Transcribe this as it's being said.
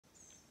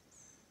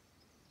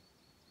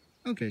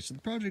Okay, so the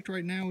project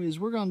right now is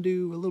we're going to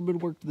do a little bit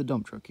of work to the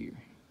dump truck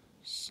here.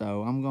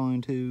 So I'm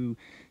going to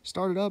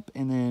start it up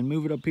and then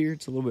move it up here.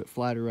 It's a little bit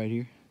flatter right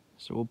here.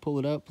 So we'll pull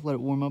it up, let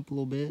it warm up a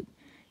little bit,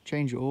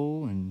 change the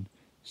oil, and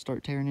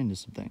start tearing into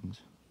some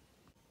things.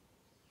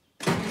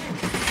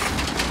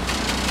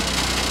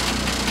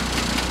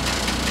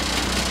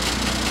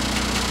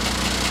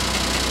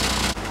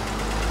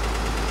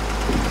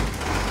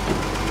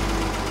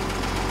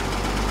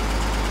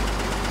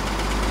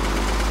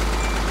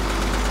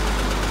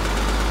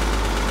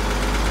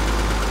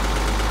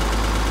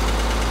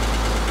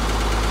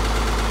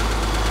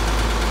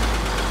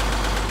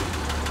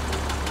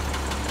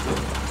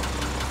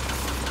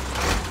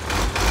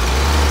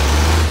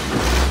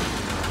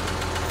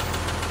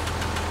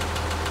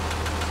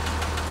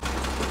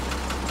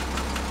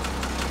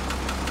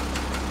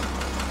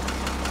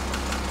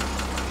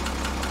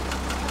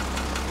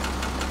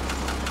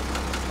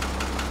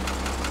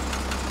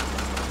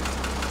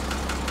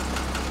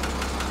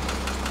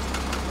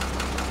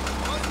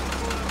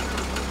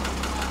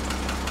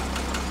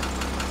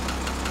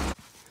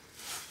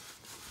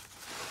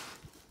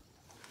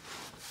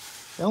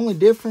 The only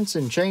difference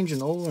in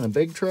changing oil in a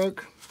big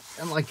truck,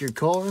 unlike your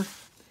car,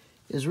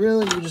 is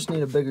really you just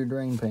need a bigger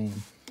drain pan.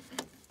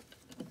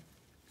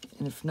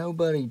 And if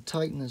nobody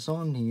tighten this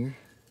on here,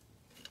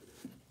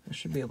 I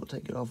should be able to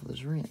take it off with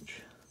this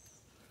wrench.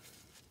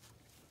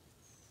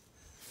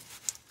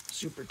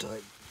 Super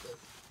tight.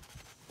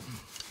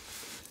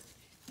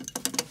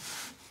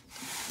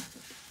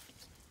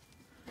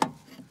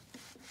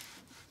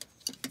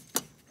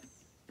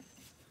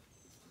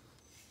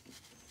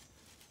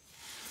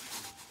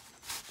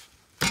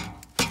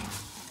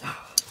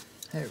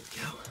 There we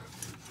go.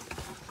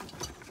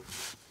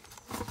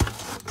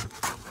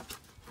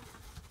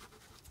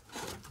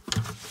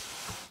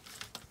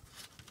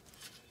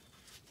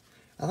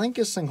 I think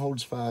this thing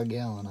holds 5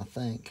 gallon, I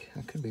think.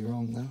 I could be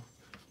wrong though.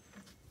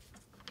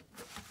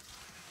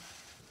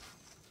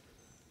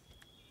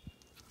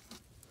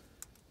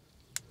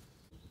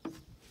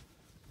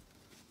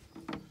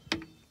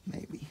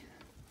 Maybe.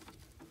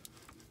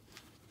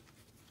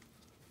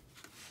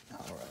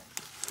 All right.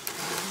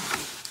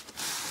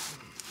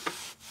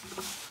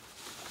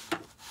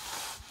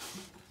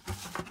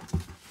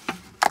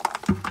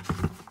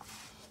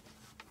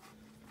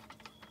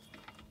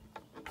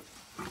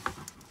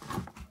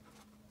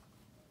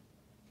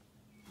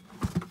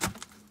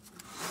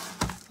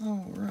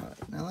 All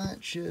right, now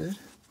that should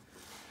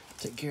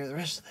take care of the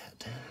rest of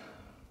that.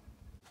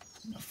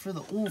 Now for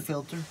the oil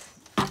filter,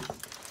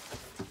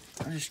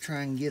 I just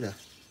try and get a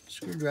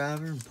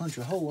screwdriver and punch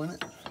a hole in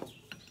it.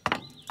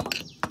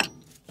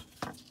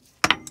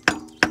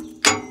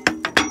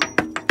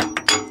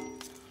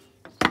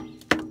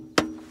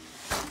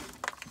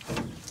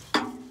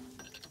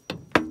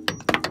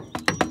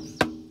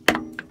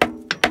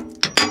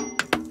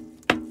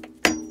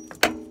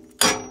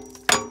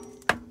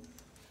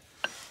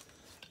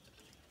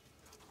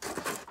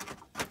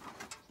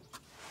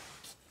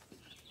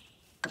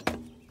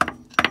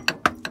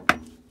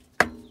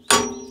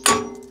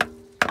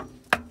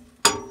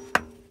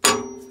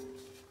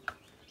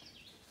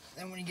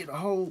 Then when you get a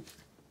hole,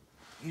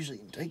 usually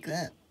you take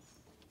that,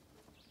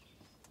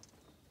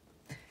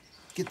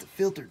 get the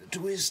filter to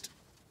twist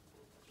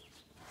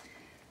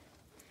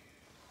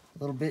a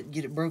little bit,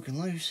 get it broken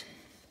loose,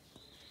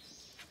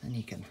 then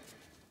you can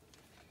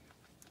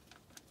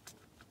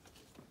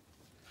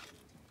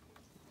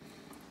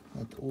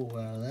let the oil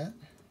out of that.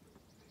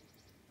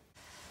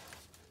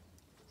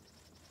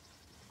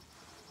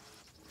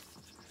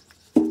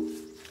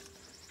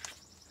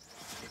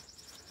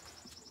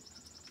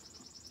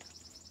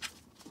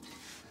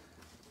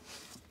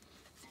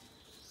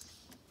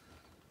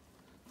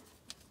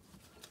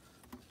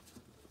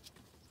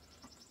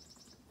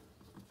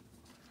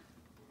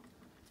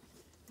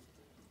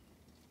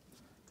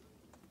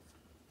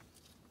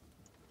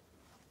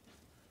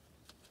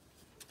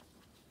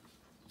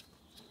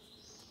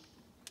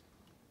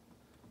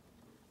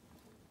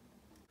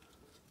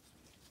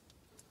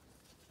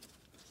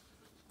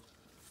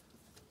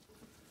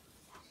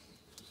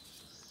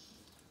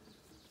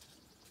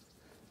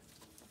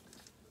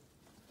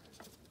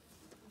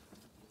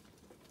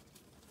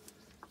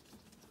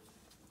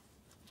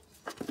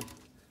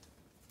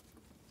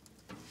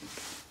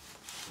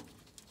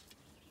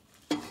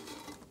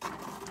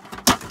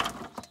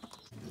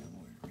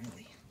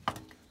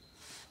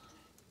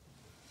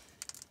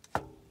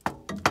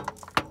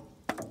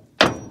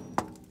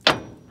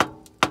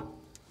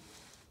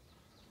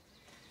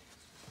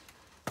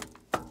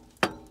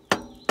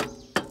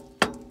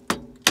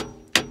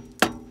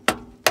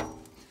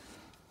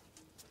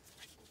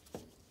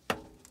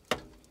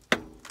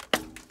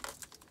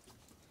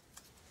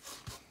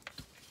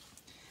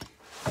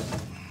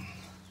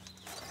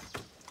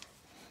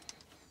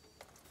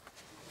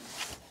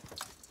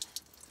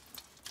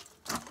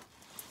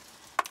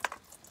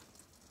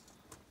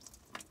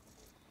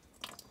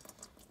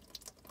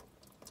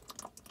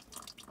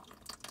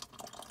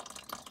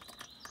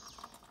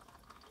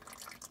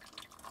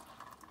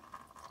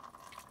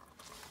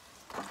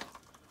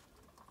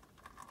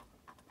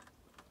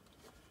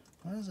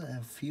 does it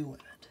have fuel in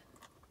it?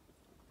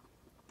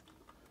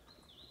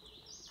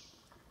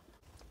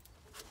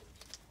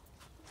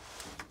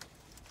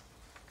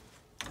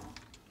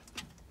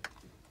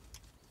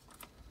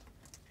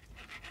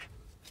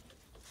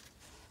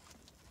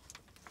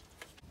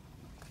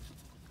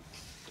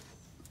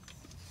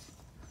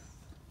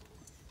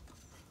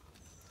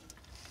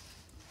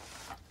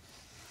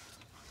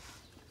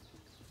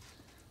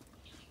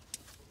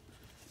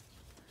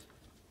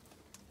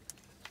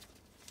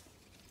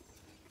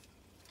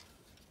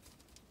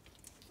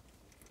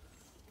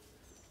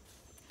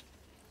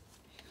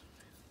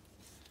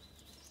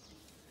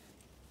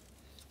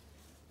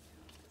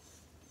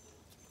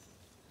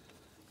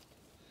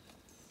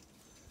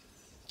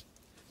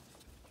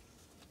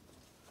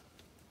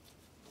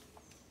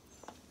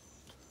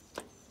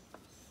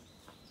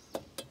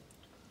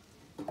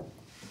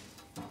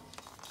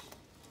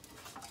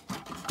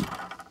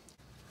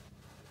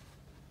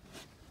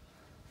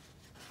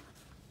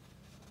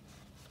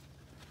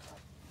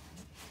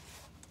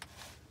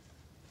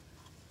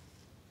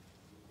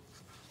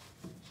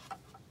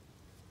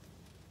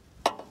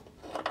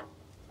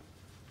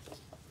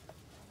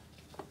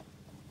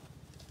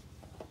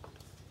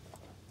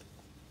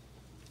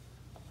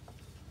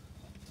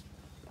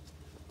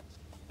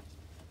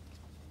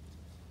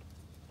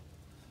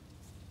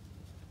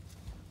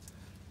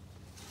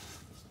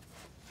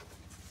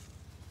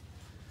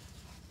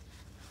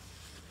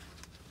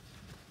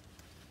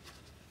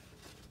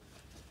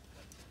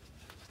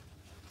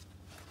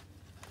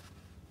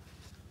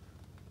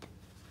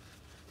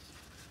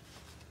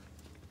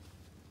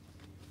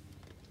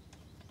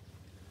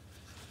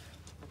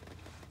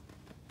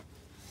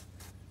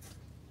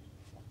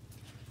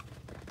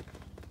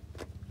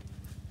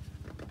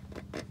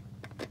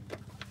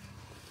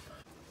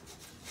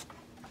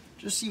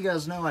 Just so you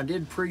guys know, I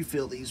did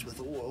pre-fill these with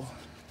oil.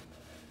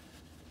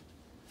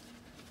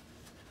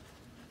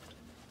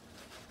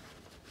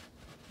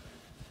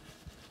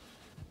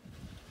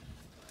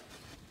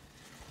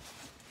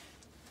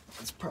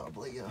 That's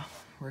probably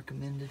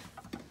recommended.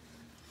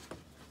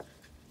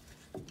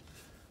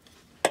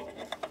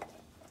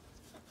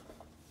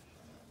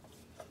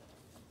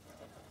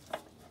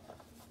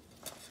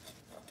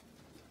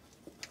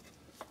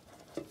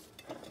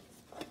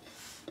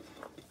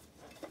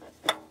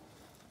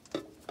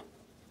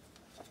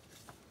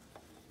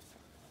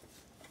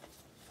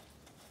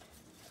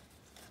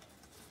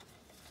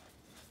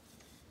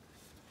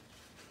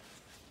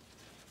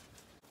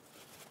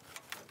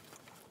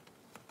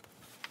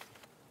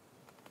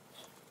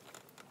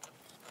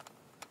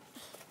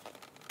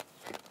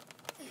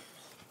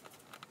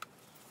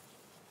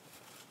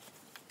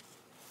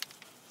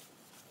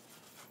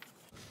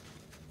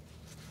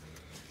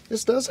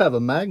 This does have a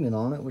magnet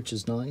on it, which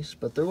is nice,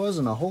 but there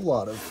wasn't a whole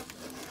lot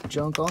of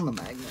junk on the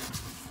magnet,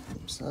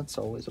 so that's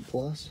always a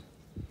plus.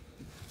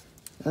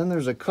 And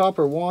there's a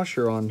copper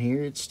washer on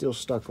here. It's still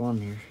stuck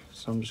on here,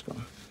 so I'm just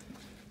gonna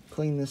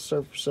clean this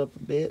surface up a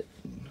bit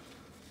and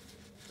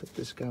put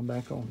this guy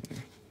back on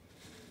here.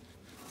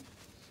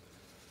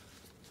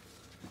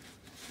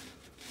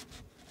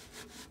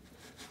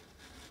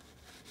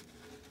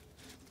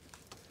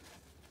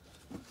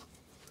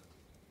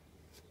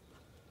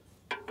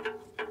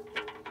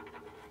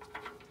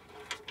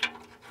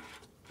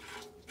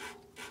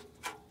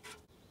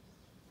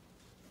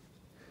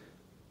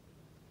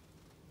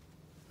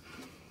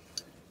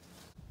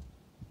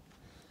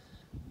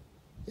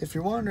 If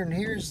you're wondering,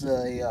 here's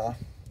the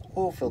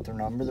oil filter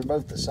number. They're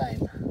both the same.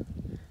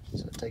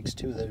 So it takes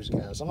two of those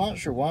guys. I'm not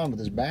sure why, but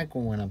this back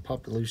one, when I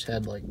popped it loose,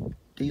 had like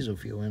diesel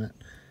fuel in it.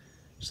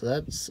 So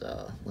that's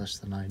less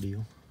than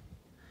ideal.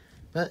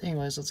 But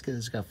anyways, let's get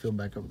this guy filled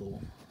back over the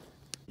wall.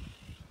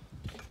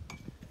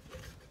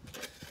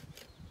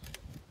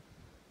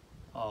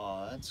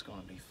 Oh, that's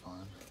gonna be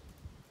fun.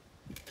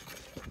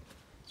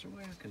 Is there a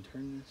way I can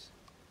turn this?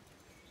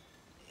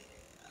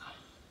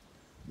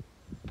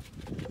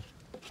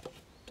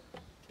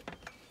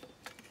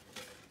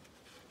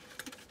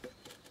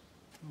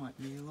 Might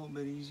be a little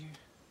bit easier.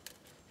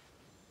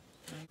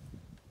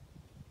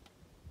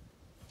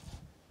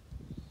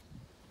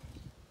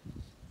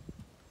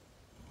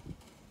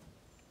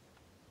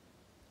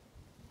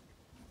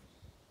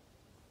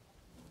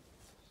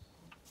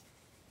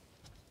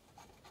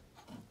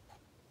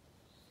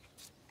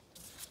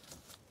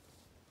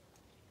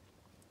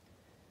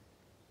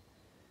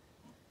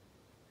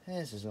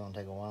 This is gonna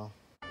take a while.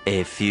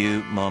 A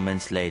few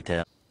moments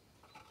later.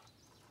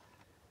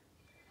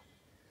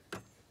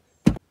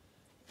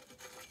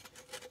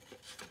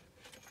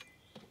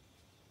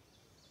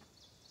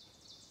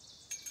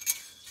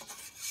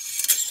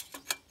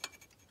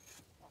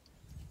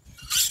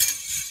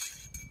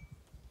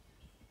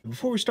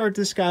 Before we start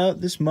this guy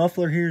up, this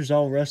muffler here is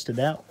all rusted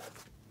out.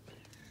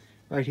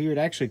 Right here, it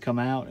actually come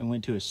out and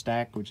went to a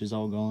stack, which is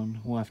all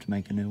gone. We'll have to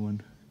make a new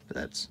one. But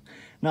that's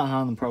not high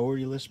on the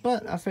priority list,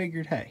 but I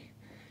figured, hey,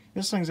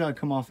 this thing's gotta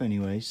come off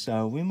anyway,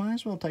 so we might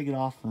as well take it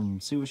off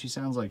and see what she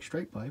sounds like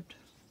straight piped.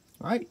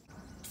 All right?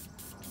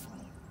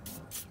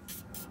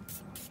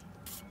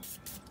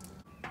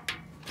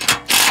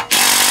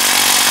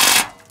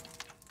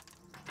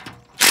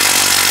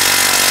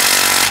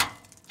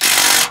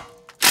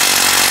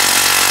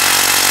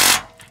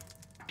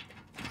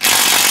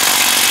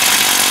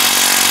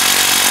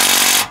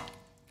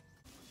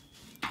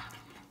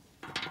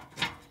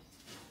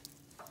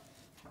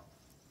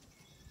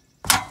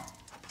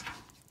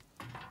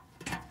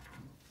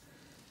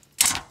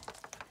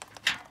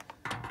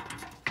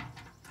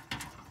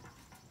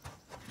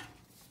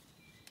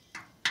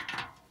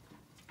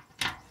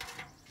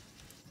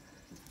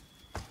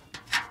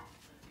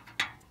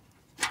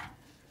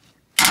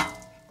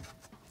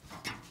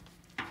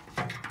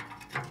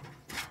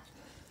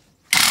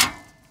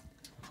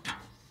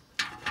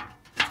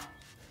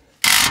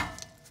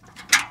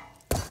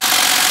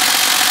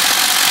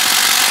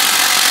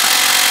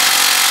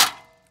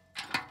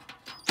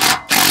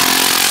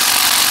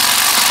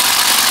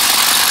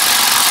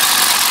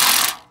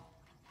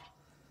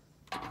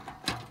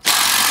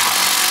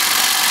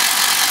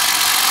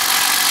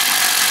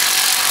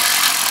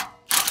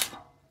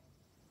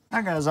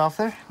 That guy's off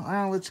there.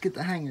 Well, let's get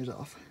the hangers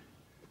off.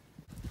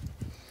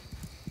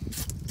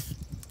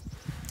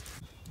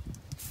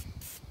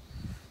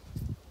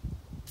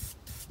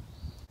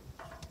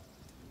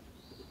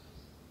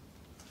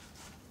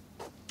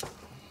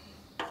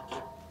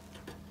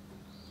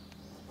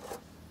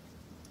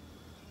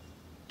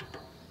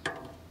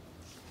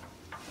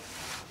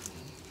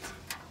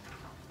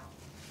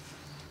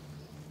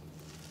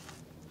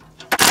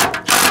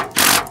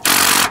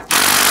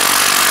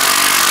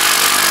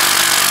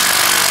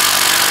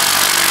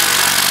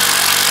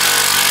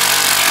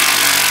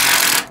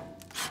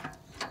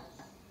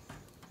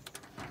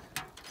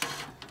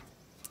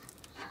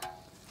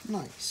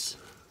 Nice.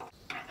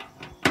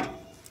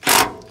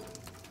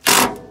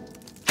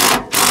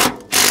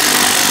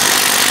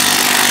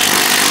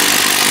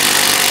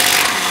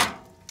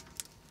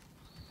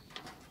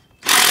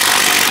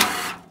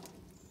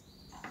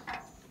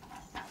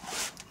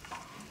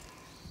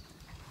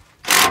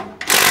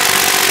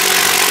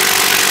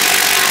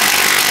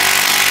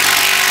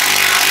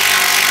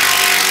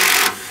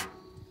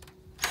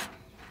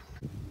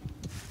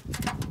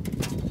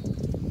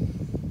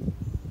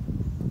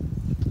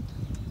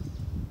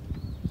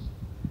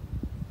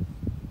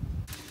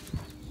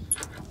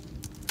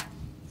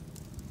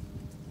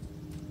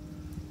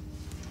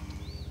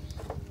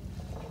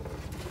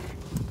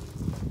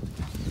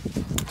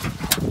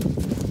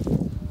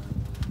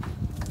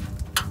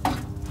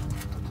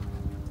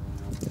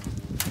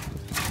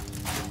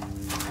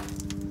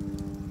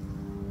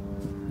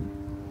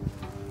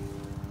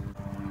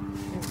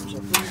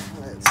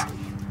 Let's see.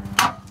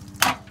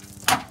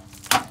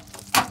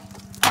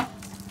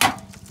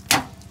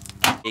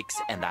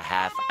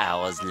 6.5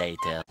 hours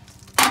later.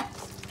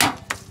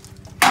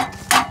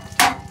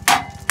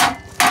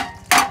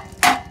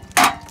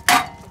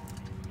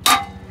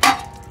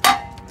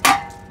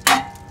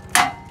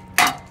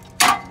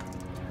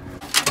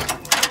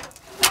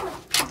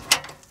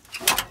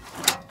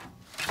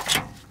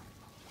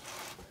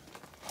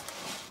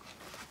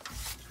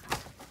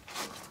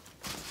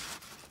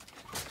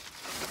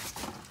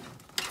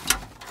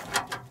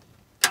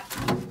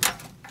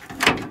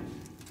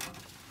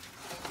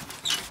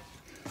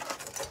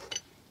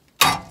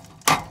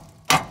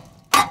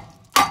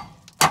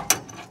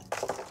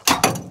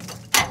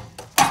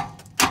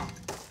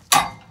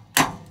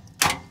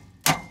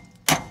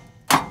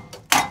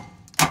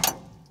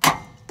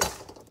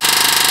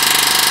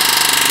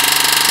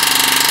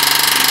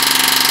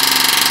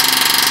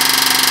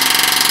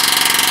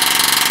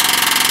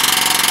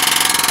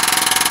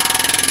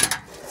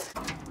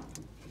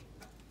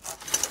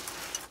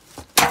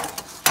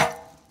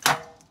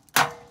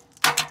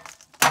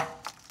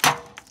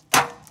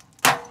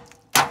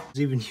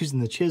 Even using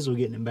the chisel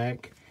getting it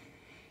back.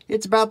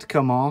 It's about to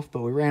come off,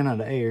 but we ran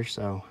out of air,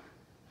 so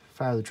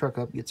fire the truck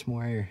up, get some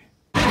more air.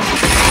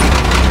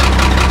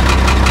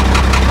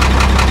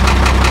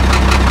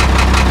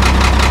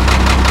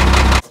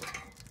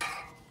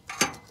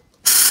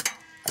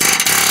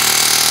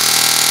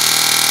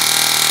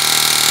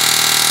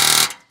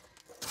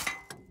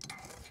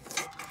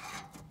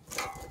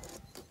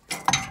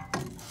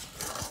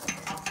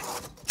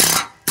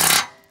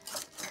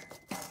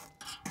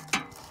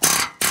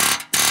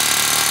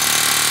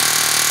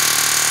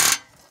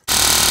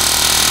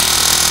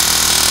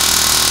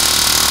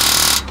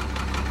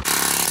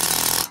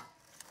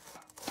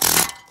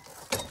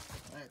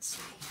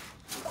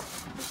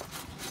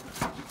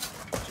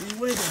 She's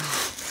wiggling.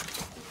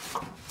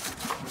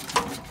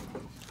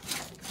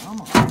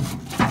 Come on.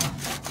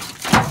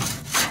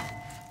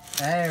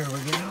 There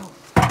we go.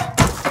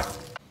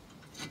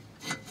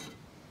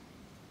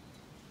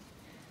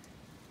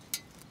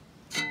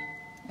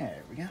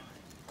 There we go.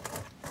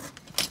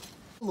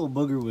 Little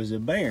booger was a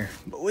bear,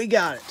 but we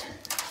got it.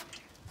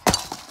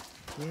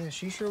 Yeah,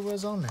 she sure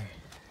was on there.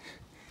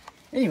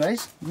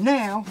 Anyways,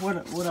 now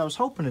what I was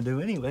hoping to do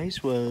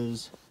anyways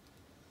was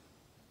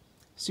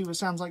see what it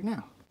sounds like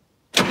now.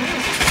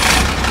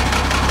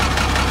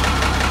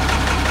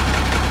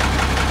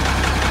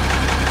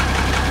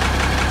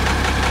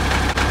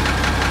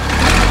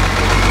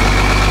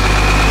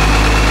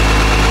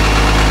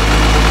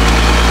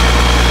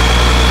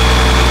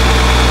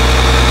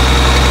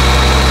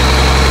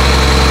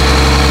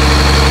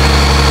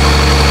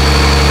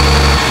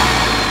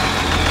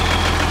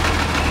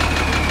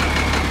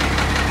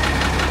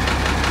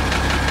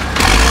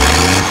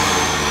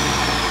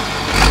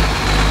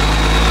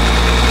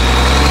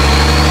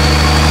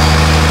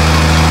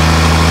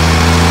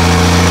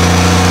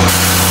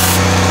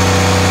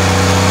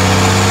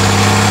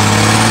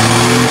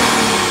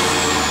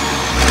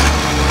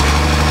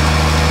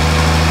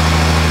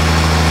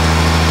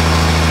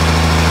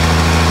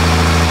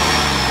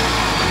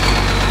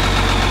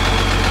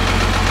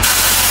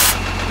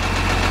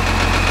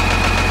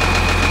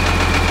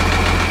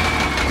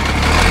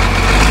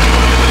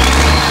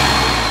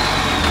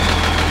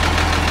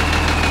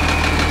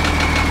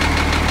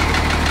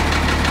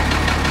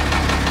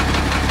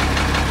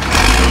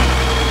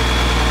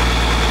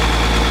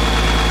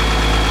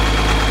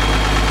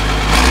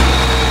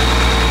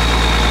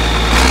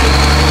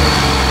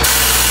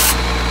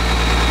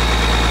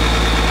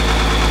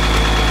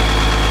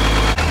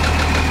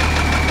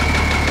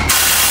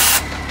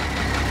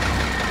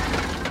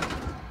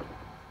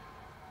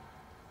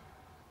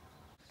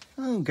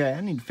 Okay,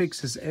 I need to fix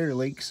this air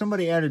leak.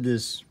 Somebody added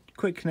this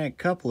quick connect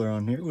coupler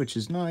on here, which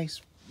is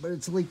nice, but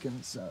it's leaking,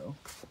 so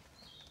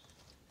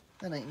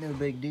that ain't no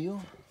big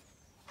deal.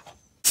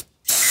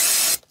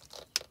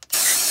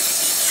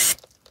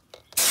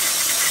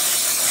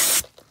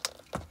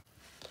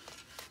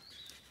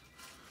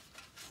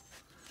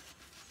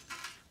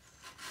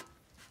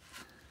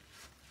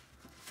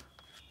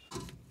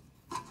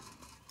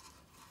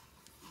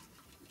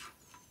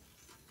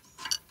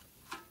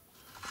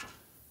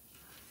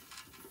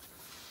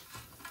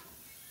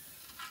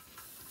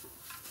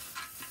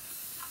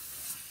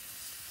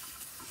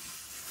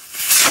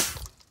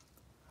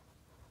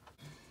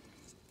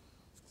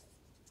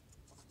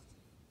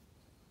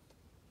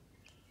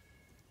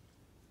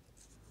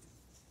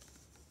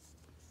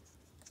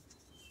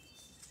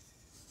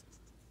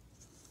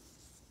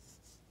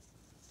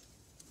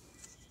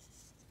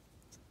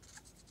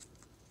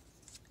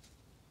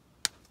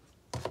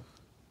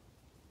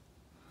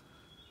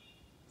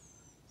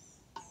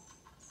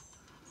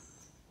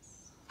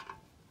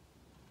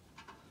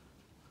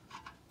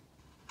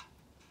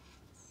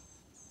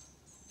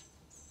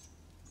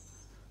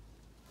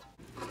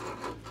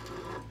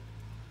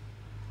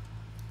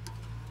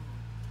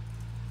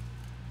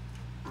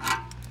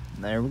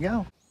 There we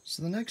go.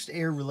 So the next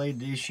air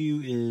related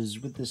issue is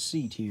with this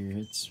seat here.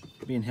 It's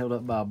being held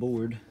up by a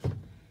board.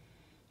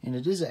 And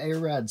it is an air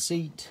ride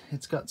seat.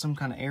 It's got some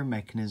kind of air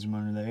mechanism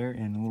under there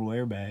and a little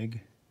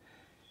airbag.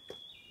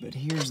 But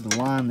here's the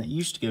line that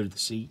used to go to the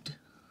seat.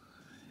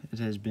 It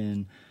has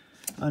been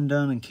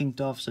undone and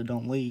kinked off so it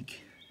don't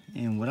leak.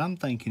 And what I'm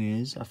thinking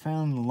is I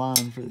found the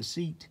line for the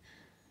seat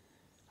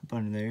up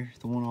under there,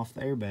 the one off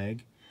the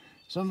airbag.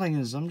 So I'm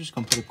thinking is I'm just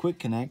gonna put a quick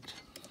connect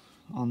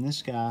on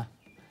this guy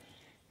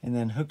and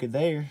then hook it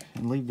there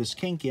and leave this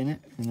kink in it,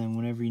 and then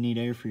whenever you need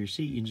air for your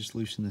seat, you just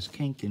loosen this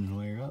kink and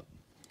it'll air up.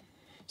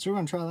 So we're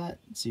gonna try that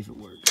and see if it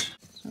works.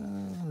 So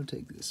I'm gonna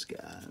take this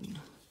guy and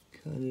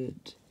cut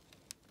it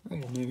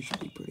right in there.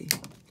 Should be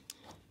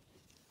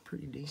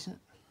pretty decent.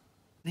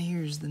 And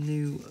here's the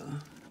new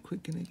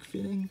quick connect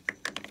fitting.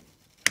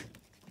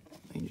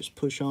 You can just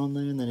push on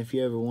there, and then if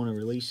you ever want to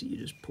release it, you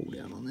just pull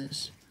down on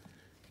this.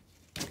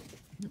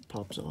 It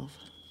pops off.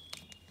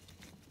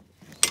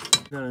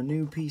 Got a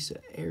new piece of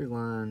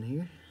airline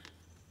here.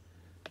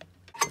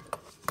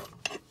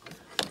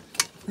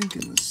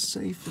 Thinking the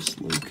safest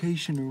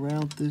location to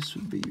route this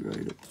would be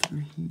right up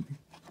through here.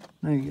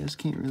 Now you guys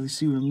can't really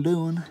see what I'm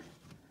doing,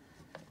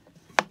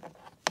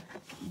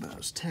 but I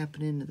was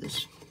tapping into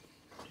this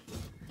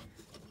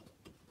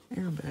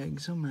airbag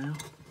somehow.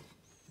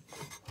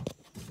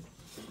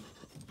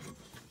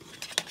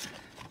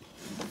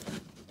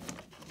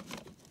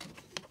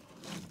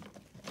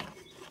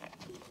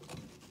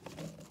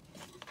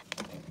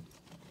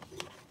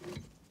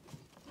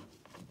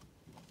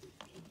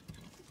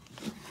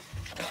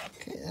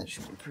 That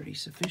should be pretty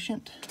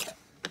sufficient.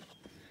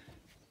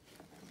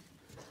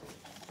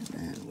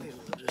 And then we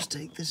will just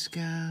take this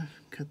guy,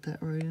 cut that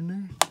right in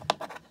there.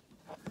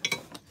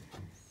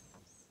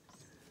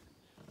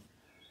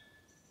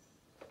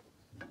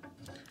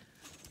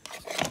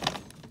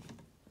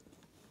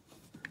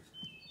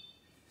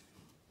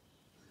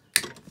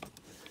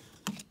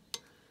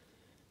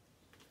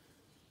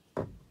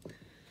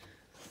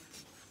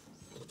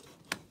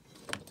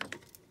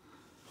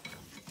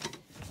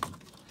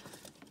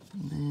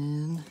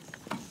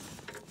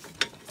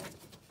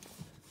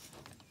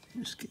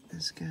 Just get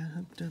this guy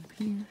hooked up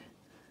here.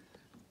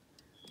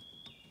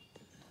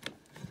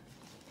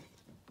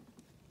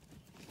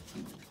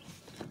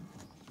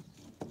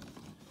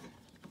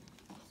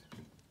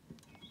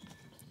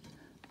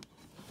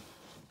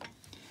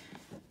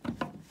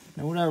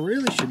 Now what I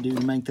really should do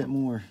to make that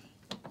a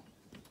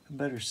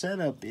better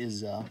setup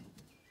is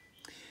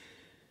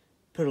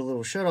put a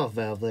little shutoff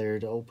valve there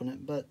to open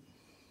it, but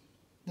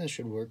that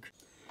should work.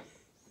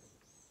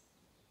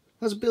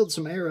 Let's build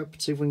some air up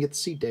and see if we can get the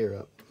seat to air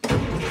up.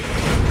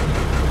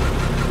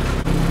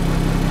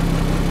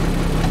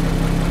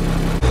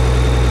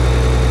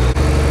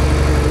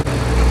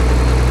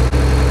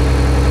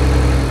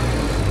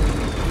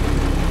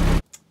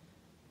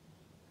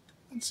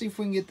 Let's see if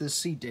we can get this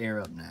seat to air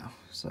up now.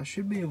 So I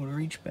should be able to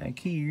reach back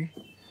here,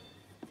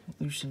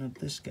 loosen up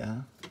this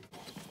guy.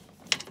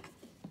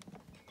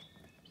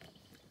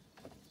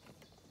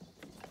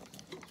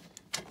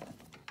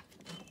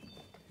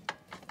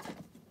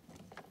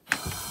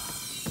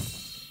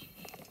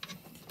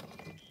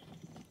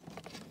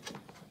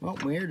 Well,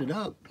 we aired it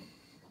up.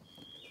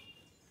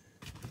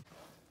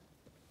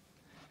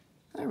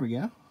 There we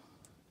go.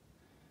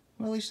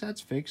 Well, at least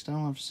that's fixed. I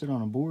don't have to sit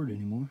on a board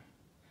anymore.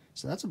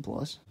 So that's a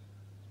plus.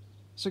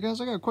 So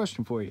guys, I got a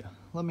question for you.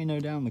 Let me know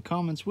down in the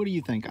comments, what do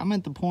you think? I'm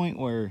at the point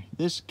where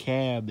this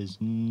cab is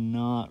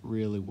not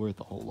really worth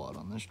a whole lot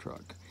on this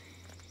truck.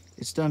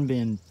 It's done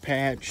been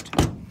patched.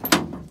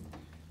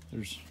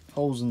 There's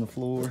holes in the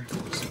floor.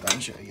 Let's see if I can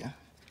show you.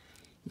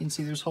 You can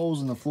see there's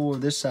holes in the floor.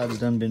 This side's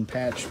done been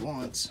patched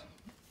once.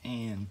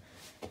 And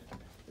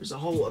there's a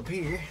hole up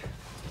here.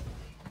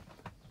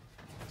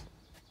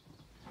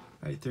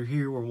 Right through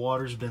here where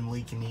water's been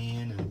leaking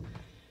in, and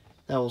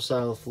That whole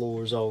side of the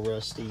floor is all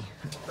rusty.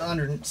 The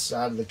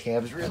underside of the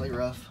cab is really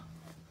rough.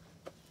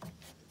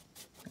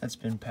 That's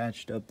been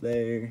patched up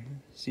there.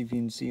 See if you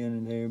can see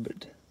under there,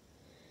 but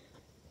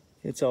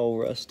it's all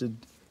rusted.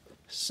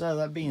 So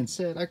that being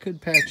said, I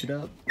could patch it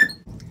up,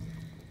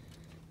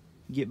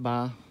 get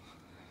by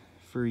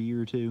for a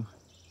year or two.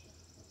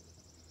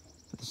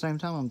 At the same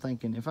time, I'm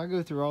thinking, if I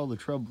go through all the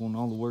trouble and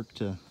all the work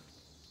to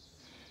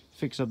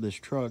fix up this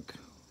truck,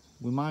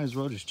 we might as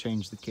well just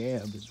change the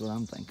cab, is what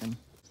I'm thinking.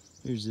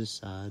 Here's this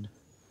side.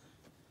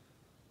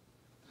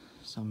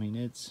 So, I mean,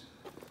 I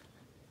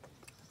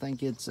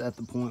think it's at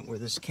the point where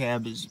this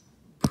cab is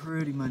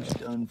pretty much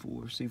done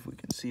for. See if we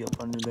can see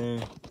up under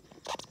there.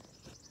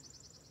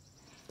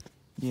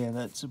 Yeah,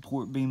 that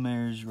support beam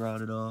there is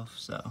rotted off,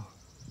 so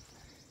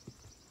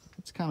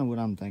that's kind of what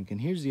I'm thinking.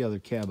 Here's the other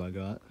cab I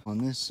got on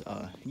this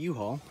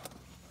U-Haul.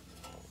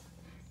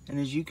 And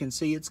as you can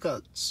see, it's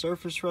got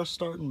surface rust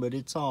starting, but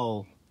it's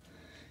all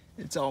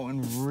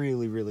in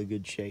really, really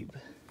good shape.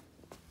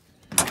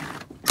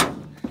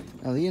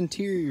 Now the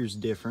interior's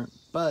different,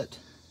 but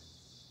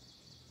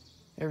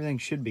everything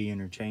should be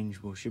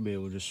interchangeable. Should be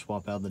able to just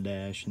swap out the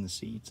dash and the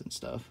seats and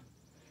stuff.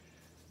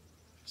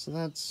 So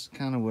that's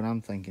kind of what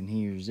I'm thinking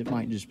here, is it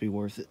might just be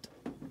worth it.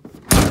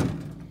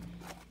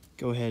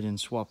 Go ahead and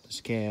swap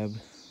this cab,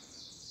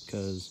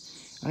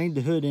 because I need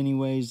the hood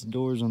anyways. The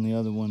doors on the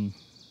other one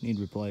need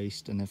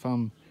replaced, and I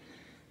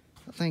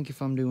think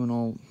if I'm doing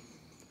all,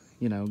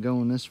 you know,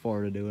 going this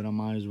far to do it, I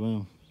might as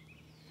well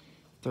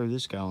throw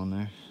this guy on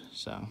there.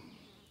 So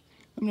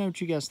let me know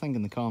what you guys think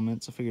in the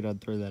comments. I figured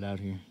I'd throw that out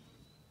here.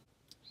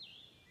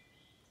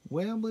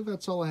 Well, I believe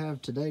that's all I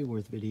have today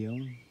worth video.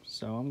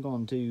 So I'm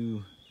going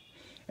to,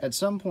 at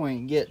some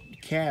point,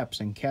 get caps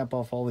and cap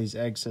off all these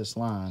excess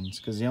lines,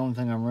 because the only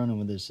thing I'm running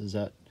with this is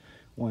that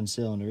one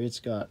cylinder.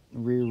 It's got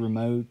rear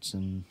remotes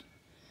and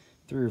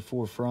 3 or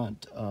 4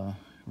 front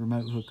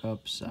remote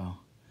hookups, so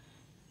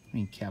I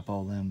need to cap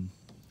all them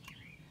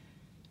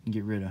and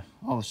get rid of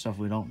all the stuff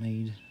we don't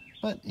need.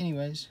 But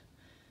anyways,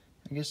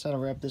 I guess that'll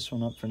wrap this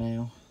one up for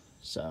now.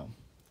 So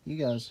you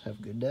guys have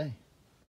a good day.